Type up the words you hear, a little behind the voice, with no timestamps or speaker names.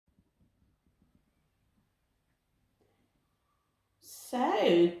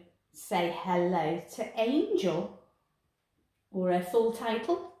So, say hello to Angel, or her full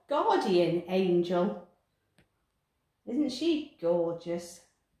title, Guardian Angel. Isn't she gorgeous?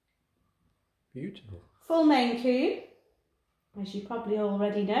 Beautiful. Full Maine Coon, as you probably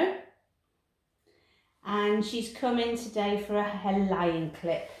already know. And she's come in today for her lion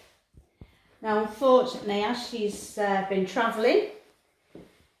clip. Now, unfortunately, as she's been travelling,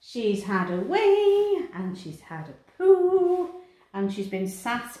 she's had a wee and she's had a poo and she's been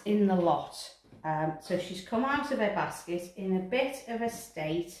sat in the lot. So she's come out of her basket in a bit of a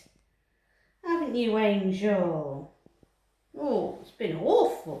state. Haven't you, Angel? Oh, it's been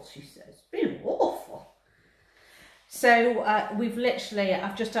awful, she says. It's been awful. So I've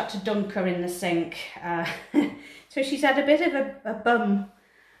just had to dunk her in the sink. So she's had a bit of a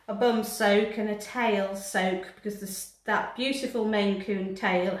bum soak and a tail soak because that beautiful Maine Coon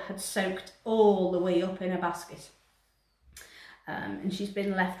tail had soaked all the way up in a basket. And she's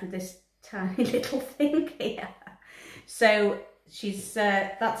been left with this tiny little thing here. So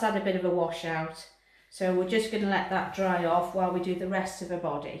that's had a bit of a washout. So we're just going to let that dry off while we do the rest of her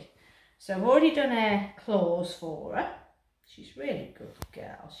body. So I've already done her claws for her. She's really good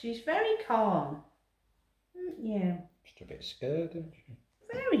girl. She's very calm, aren't you? Just a bit scared, isn't she?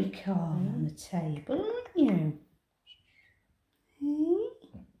 Very calm on the table, aren't you? Hey?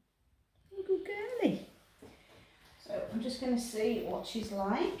 Good girlie. So I'm just going to see what she's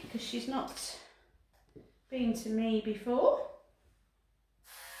like, because she's not been to me before.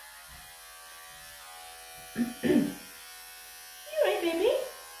 You alright, baby?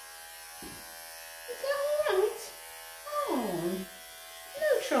 Is that alright? Oh, no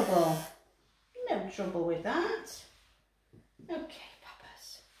trouble. No trouble with that. Okay,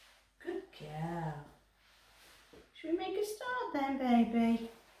 Papas. Good girl. Should we make a start then, baby?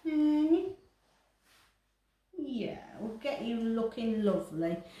 Hey? Yeah, we'll get you looking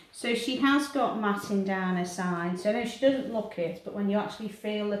lovely. So she has got matting down her side. So I know she doesn't look it, but when you actually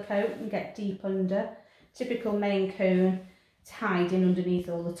feel the coat and get deep under, typical Maine Coon, it's hiding underneath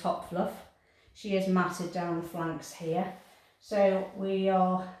all the top fluff. She has matted down flanks here. So we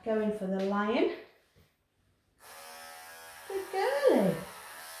are going for the lion. Good girlie.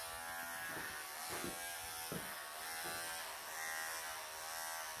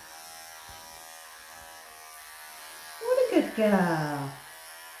 What a good girl.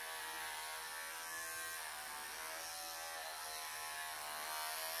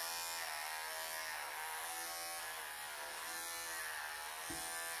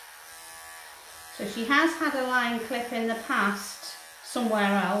 So she has had a lion clip in the past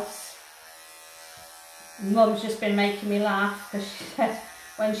somewhere else. Mum's just been making me laugh because she said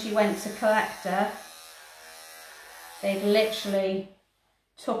when she went to collect her, they'd literally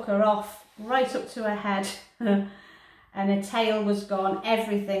took her off right up to her head and her tail was gone,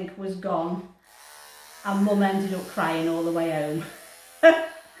 everything was gone, and Mum ended up crying all the way home.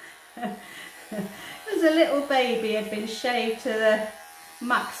 As a little baby had been shaved to the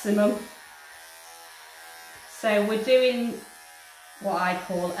maximum. So we're doing what I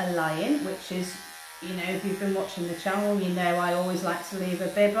call a lion, which is, you know, if you've been watching the channel, you know I always like to leave a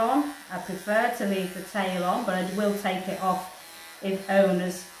bib on. I prefer to leave the tail on, but I will take it off if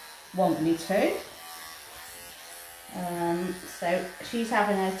owners want me to. So she's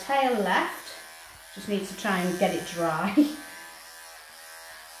having her tail left, just need to try and get it dry.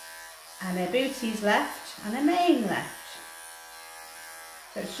 And her booties left and her mane left.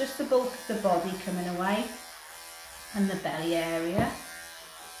 So it's just the bulk of the body coming away and the belly area.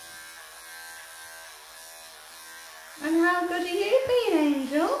 And how good are you being,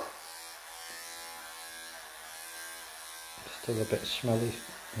 Angel? Still a bit smelly.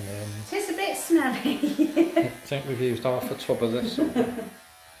 It is a bit smelly. I think we've used half a tub of this.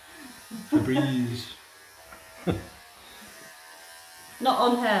 The breeze. Not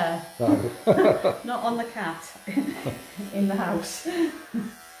on her. No. Not on the cat in the house.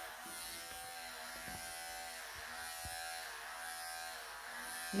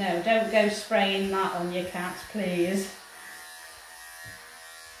 No, don't go spraying that on your cat, please.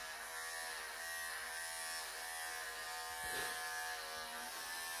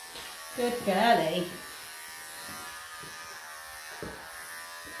 Good girlie.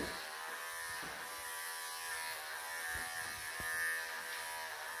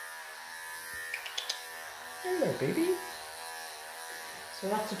 Hello, baby. So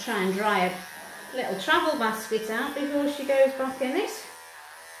we'll have to try and dry a little travel basket out before she goes back in it.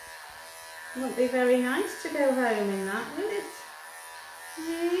 Won't be very nice to go home in that, will it?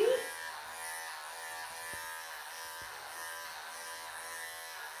 Hey?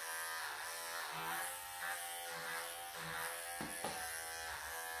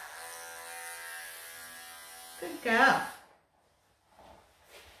 Good girl.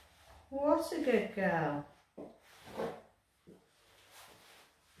 What a good girl.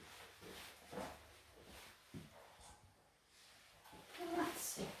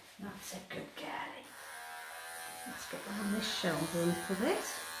 That's a good girlie. Let's get around this shoulder a little bit.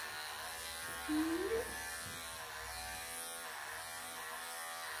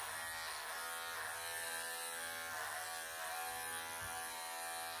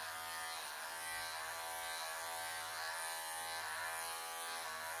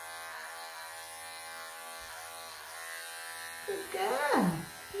 Good girl.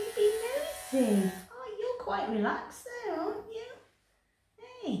 You be nosy. Oh, you're quite relaxed there, aren't you?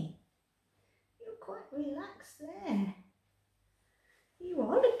 Hey, you're quite relaxed there. You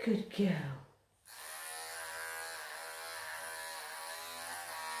are a good girl.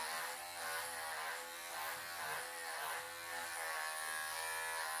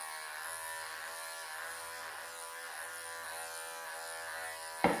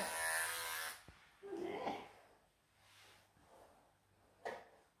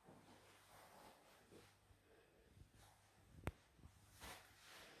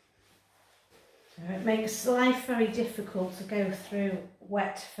 So it makes life very difficult to go through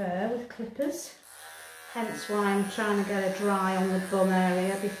wet fur with clippers, hence why I'm trying to get it dry on the bum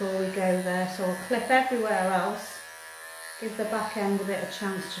area before we go there. So I'll clip everywhere else, give the back end a bit of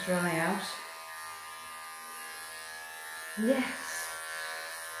chance to dry out. Yes.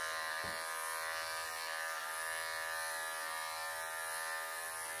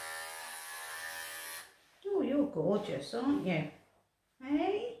 Oh, you're gorgeous, aren't you?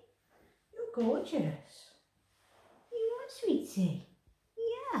 Hey? You're gorgeous. You are, sweetie.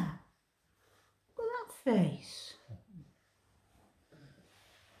 Yeah. Look at that face.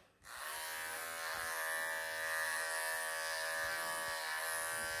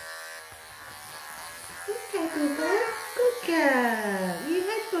 Okay, good girl. Good girl. You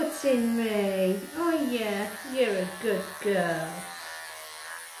headbutting me. Oh yeah, you're a good girl.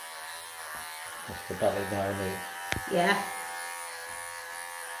 That's the belly now, mate. Yeah.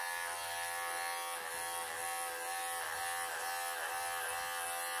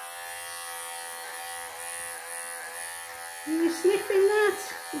 Are you sniffing that?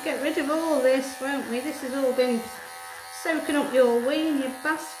 We'll get rid of all this, won't we? This has all been soaking up your wee in your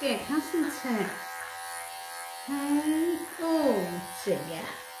basket, hasn't it? Oh dear.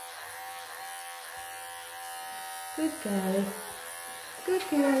 Good girl. Good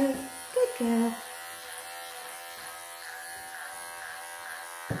girl. Good girl.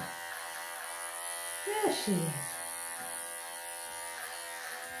 There she is.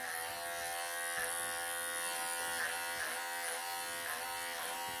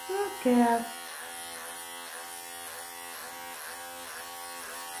 Good girl.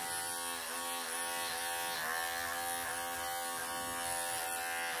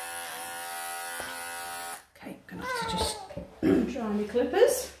 Okay, I'm going to have to just dry my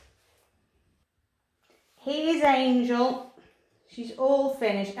clippers. Here's Angel. She's all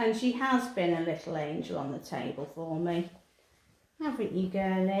finished, and she has been a little angel on the table for me. Haven't you,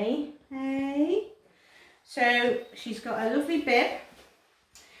 girlie? Hey? So she's got a lovely bib.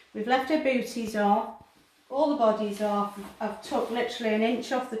 We've left her booties off, all the bodies off. I've took literally an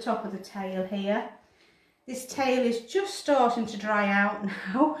inch off the top of the tail here. This tail is just starting to dry out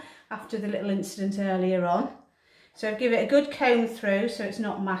now after the little incident earlier on. So I've given it a good comb through so it's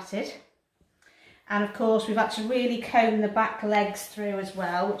not matted. And of course we've had to really comb the back legs through as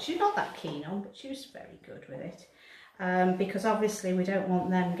well, which she's not that keen on, but she was very good with it. Because obviously we don't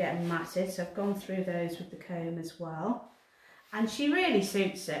want them getting matted, so I've gone through those with the comb as well. And she really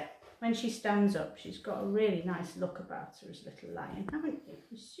suits it. When she stands up, she's got a really nice look about her as Little Lion, haven't you?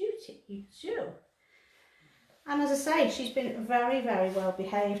 You suit it, you do. And as I say, she's been very, very well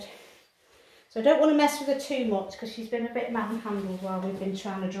behaved. So I don't want to mess with her too much because she's been a bit manhandled while we've been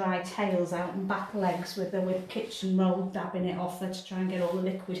trying to dry tails out and back legs with her with kitchen roll, dabbing it off her to try and get all the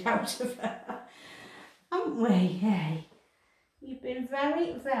liquid out of her. Haven't we? Hey, you've been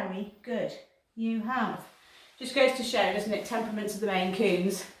very, very good. You have. Just goes to show, doesn't it, temperaments of the Maine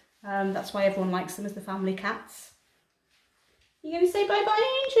Coons. That's why everyone likes them as the family cats. You going to say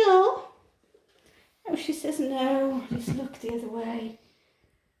bye-bye, Angel? Oh, she says no. Just look the other way.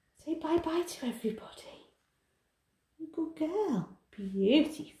 Say bye-bye to everybody. Good girl.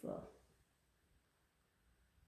 Beautiful.